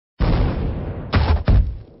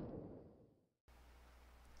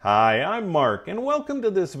Hi, I'm Mark, and welcome to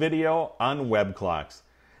this video on web clocks.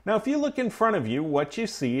 Now, if you look in front of you, what you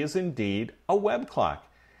see is indeed a web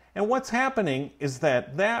clock. And what's happening is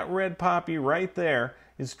that red poppy right there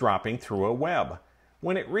is dropping through a web.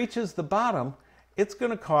 When it reaches the bottom, it's going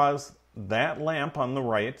to cause that lamp on the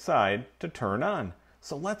right side to turn on.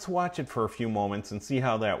 So let's watch it for a few moments and see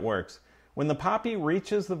how that works. When the poppy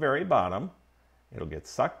reaches the very bottom, it'll get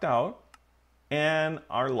sucked out, and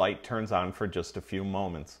our light turns on for just a few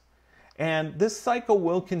moments. And this cycle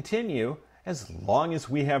will continue as long as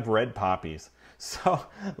we have red poppies. So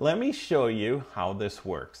let me show you how this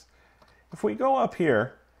works. If we go up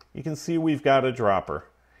here, you can see we've got a dropper.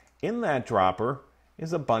 In that dropper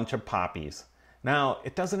is a bunch of poppies. Now,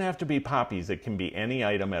 it doesn't have to be poppies, it can be any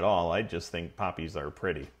item at all. I just think poppies are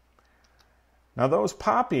pretty. Now, those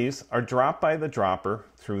poppies are dropped by the dropper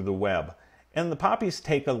through the web. And the poppies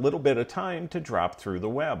take a little bit of time to drop through the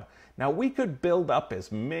web. Now, we could build up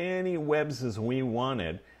as many webs as we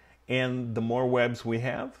wanted, and the more webs we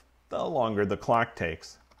have, the longer the clock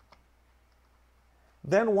takes.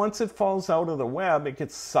 Then once it falls out of the web, it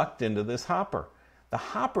gets sucked into this hopper. The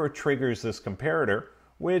hopper triggers this comparator,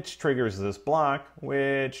 which triggers this block,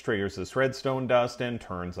 which triggers this redstone dust and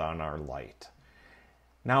turns on our light.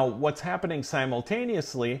 Now, what's happening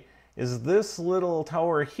simultaneously is this little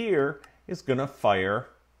tower here is going to fire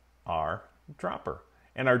our dropper.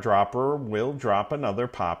 And our dropper will drop another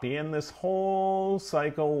poppy, and this whole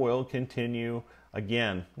cycle will continue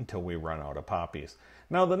again until we run out of poppies.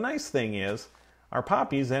 Now, the nice thing is our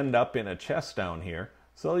poppies end up in a chest down here,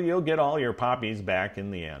 so you'll get all your poppies back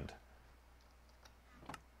in the end.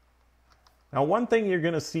 Now, one thing you're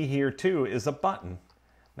going to see here too is a button.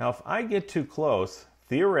 Now, if I get too close,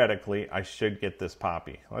 theoretically, I should get this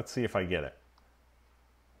poppy. Let's see if I get it.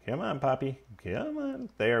 Come on, poppy. Come on.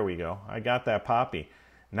 There we go. I got that poppy.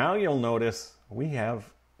 Now you'll notice we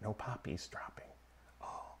have no poppies dropping.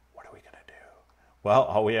 Oh, what are we going to do? Well,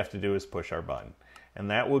 all we have to do is push our button, and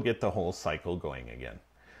that will get the whole cycle going again.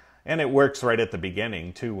 And it works right at the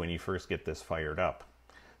beginning, too, when you first get this fired up.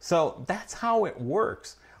 So that's how it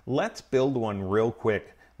works. Let's build one real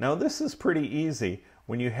quick. Now, this is pretty easy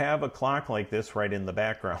when you have a clock like this right in the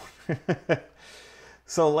background.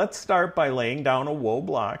 So let's start by laying down a wool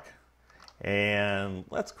block, and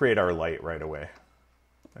let's create our light right away.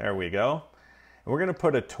 There we go. And we're going to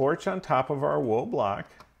put a torch on top of our wool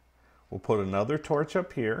block. We'll put another torch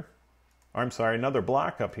up here. I'm sorry, another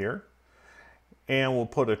block up here. And we'll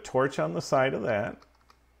put a torch on the side of that.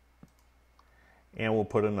 And we'll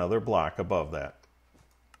put another block above that.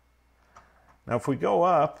 Now if we go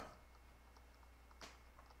up,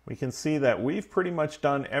 we can see that we've pretty much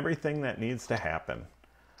done everything that needs to happen.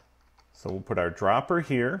 So we'll put our dropper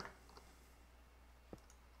here,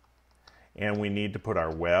 and we need to put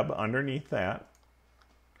our web underneath that.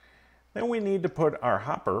 Then we need to put our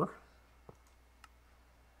hopper,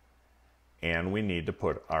 and we need to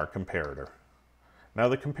put our comparator. Now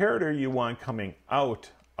the comparator you want coming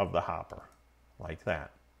out of the hopper, like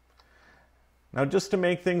that. Now just to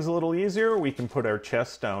make things a little easier, we can put our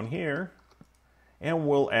chest down here, and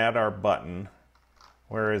we'll add our button.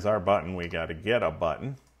 Where is our button? We got to get a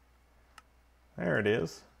button. There it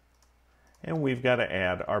is. And we've got to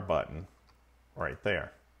add our button right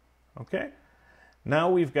there. Okay? Now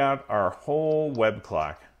we've got our whole web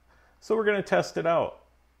clock. So we're going to test it out.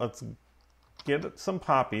 Let's get some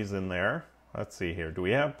poppies in there. Let's see here. Do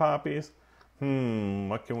we have poppies?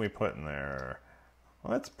 What can we put in there?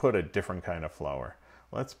 Let's put a different kind of flower.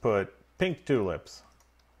 Let's put pink tulips.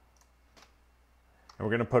 And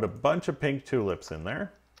we're going to put a bunch of pink tulips in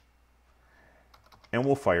there. And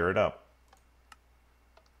we'll fire it up.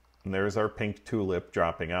 And there's our pink tulip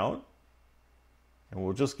dropping out. And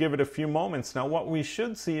we'll just give it a few moments. Now what we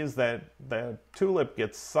should see is that the tulip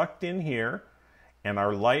gets sucked in here, and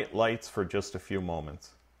our light lights for just a few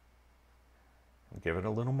moments. And give it a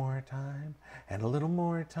little more time, and a little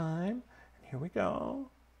more time. And here we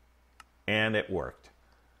go. And it worked.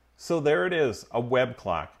 So there it is, a web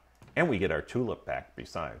clock. And we get our tulip back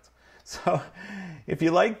besides. So if you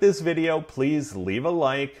like this video, please leave a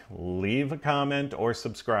like, leave a comment, or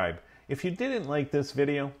subscribe. If you didn't like this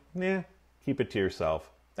video, keep it to yourself.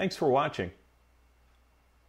 Thanks for watching.